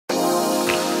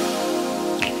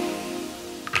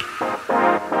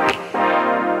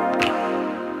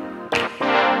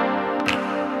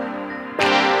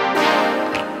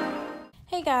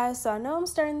Hey guys, so I know I'm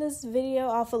starting this video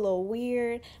off a little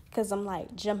weird because I'm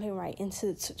like jumping right into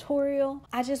the tutorial.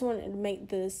 I just wanted to make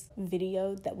this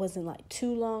video that wasn't like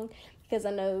too long because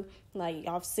I know like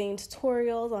y'all have seen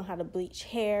tutorials on how to bleach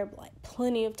hair like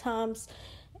plenty of times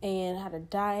and how to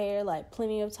dye hair like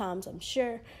plenty of times, I'm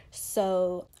sure.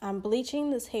 So I'm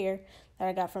bleaching this hair that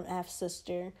I got from Af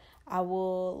Sister. I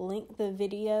will link the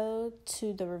video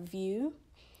to the review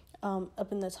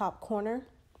up in the top corner.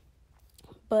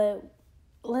 But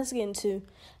let's get into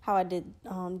how I did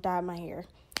dye my hair.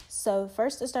 So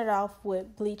first I started off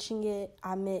with bleaching it.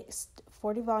 I mixed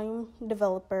 40 volume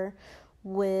developer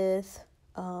with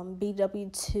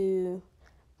BW2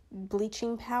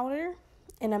 bleaching powder.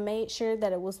 And I made sure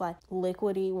that it was like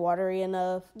liquidy, watery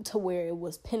enough to where it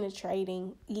was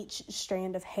penetrating each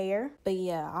strand of hair. But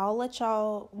yeah, I'll let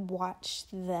y'all watch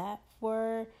that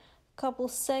for a couple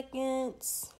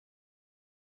seconds.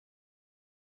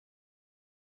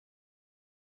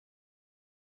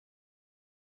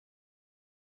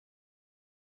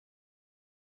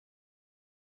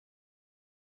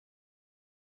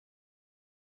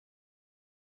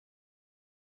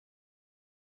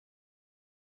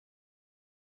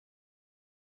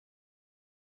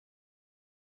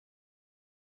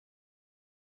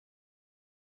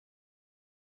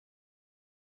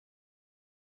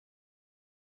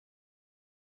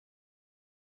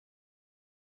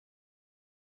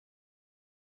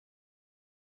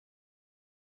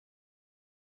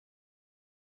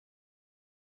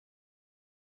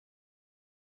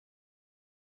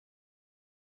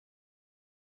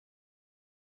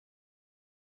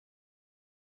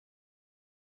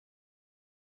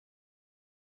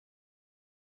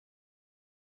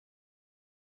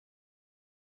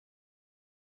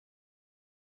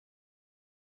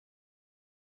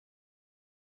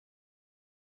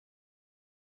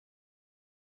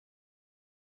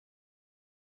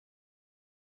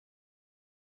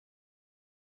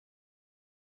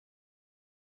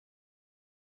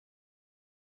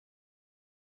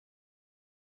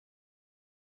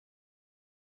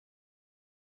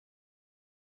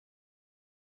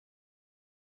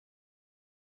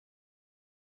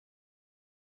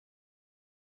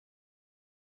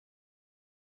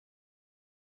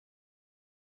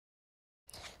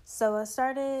 So I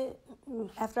started,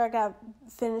 after I got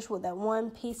finished with that one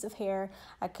piece of hair,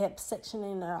 I kept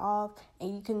sectioning it off,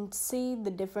 and you can see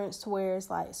the difference to where it's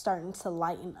like starting to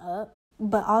lighten up.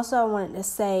 But also I wanted to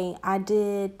say I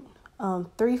did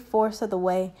 3/4 of the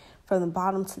way from the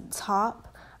bottom to the top.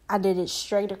 I did it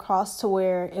straight across to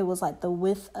where it was like the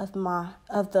width of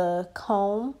the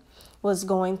comb was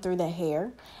going through the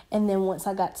hair. And then once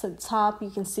I got to the top, you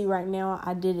can see right now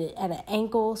I did it at an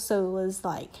angle, so it was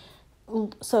like,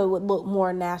 so it would look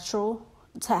more natural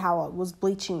to how I was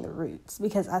bleaching the roots,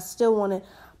 because I still wanted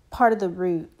part of the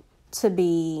root to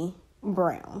be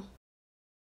brown.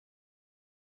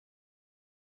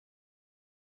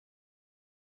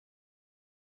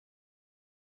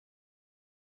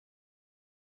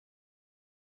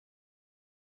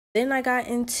 Then I got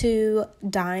into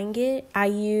dyeing it. I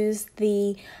used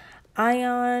the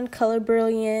Ion Color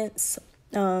Brilliance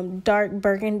dark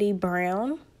burgundy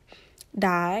brown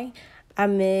dye. I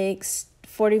mixed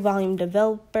 40 volume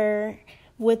developer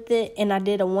with it, and I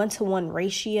did a 1-to-1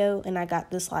 ratio, and I got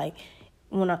this like,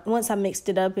 once I mixed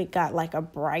it up, it got like a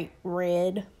bright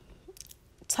red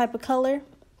type of color.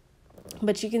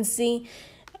 But you can see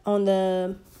on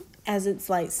the, as it's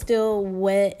like still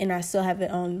wet and I still have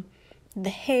it on the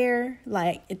hair,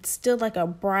 like it's still like a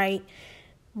bright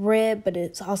red, but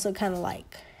it's also kind of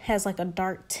like has like a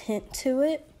dark tint to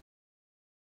it.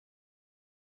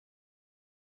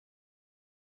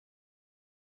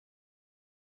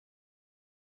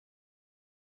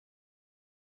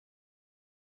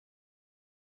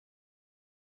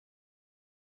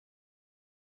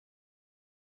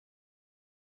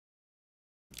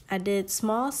 I did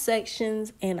small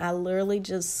sections, and I literally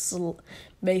just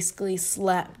basically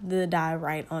slapped the dye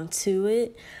right onto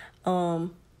it.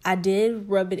 I did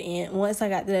rub it in. Once I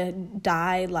got the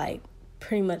dye like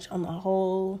pretty much on the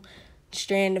whole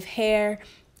strand of hair,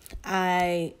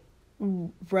 I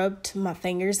rubbed my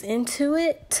fingers into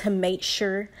it to make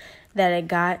sure that it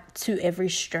got to every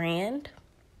strand.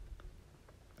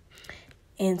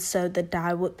 And so the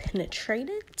dye would penetrate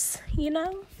it, you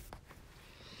know?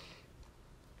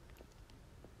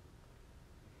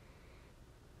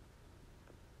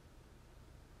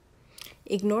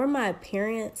 Ignore my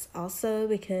appearance also,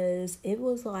 because it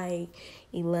was like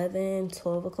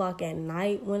 12 o'clock at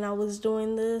night when I was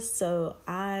doing this. So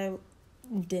I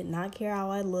did not care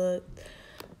how I looked.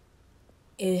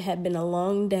 It had been a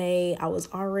long day. I was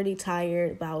already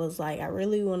tired, but I was like, I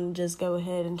really want to just go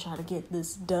ahead and try to get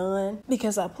this done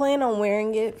because I plan on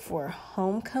wearing it for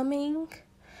homecoming,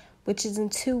 which is in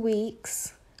 2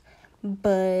 weeks,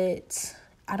 but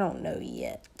I don't know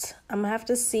yet. I'm gonna have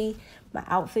to see my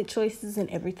outfit choices and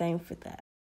everything for that.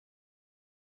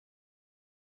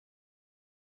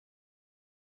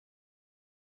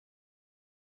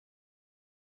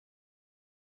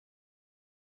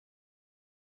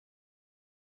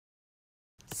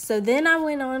 So then I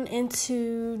went on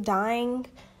into dyeing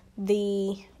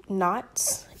the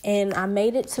knots, and I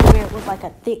made it to where it was like a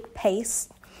thick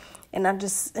paste, and I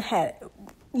just had,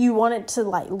 you want it to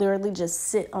like literally just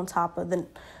sit on top of the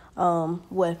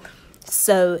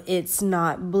so it's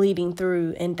not bleeding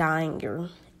through and dyeing your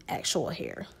actual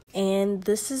hair. And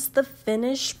this is the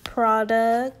finished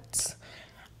product.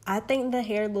 I think the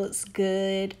hair looks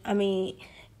good. I mean,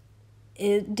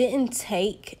 it didn't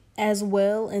take as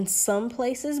well in some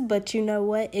places, but you know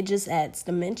what? It just adds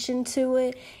dimension to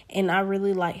it, and I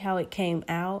really like how it came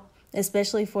out,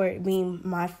 especially for it being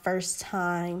my first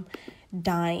time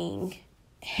dyeing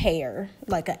hair,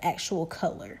 like an actual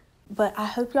color. But I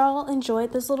hope y'all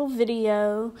enjoyed this little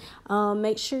video.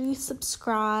 Make sure you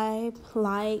subscribe,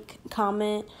 like,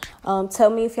 comment. Tell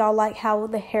me if y'all like how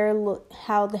the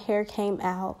hair came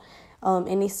out.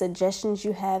 Any suggestions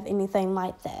you have, anything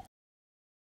like that.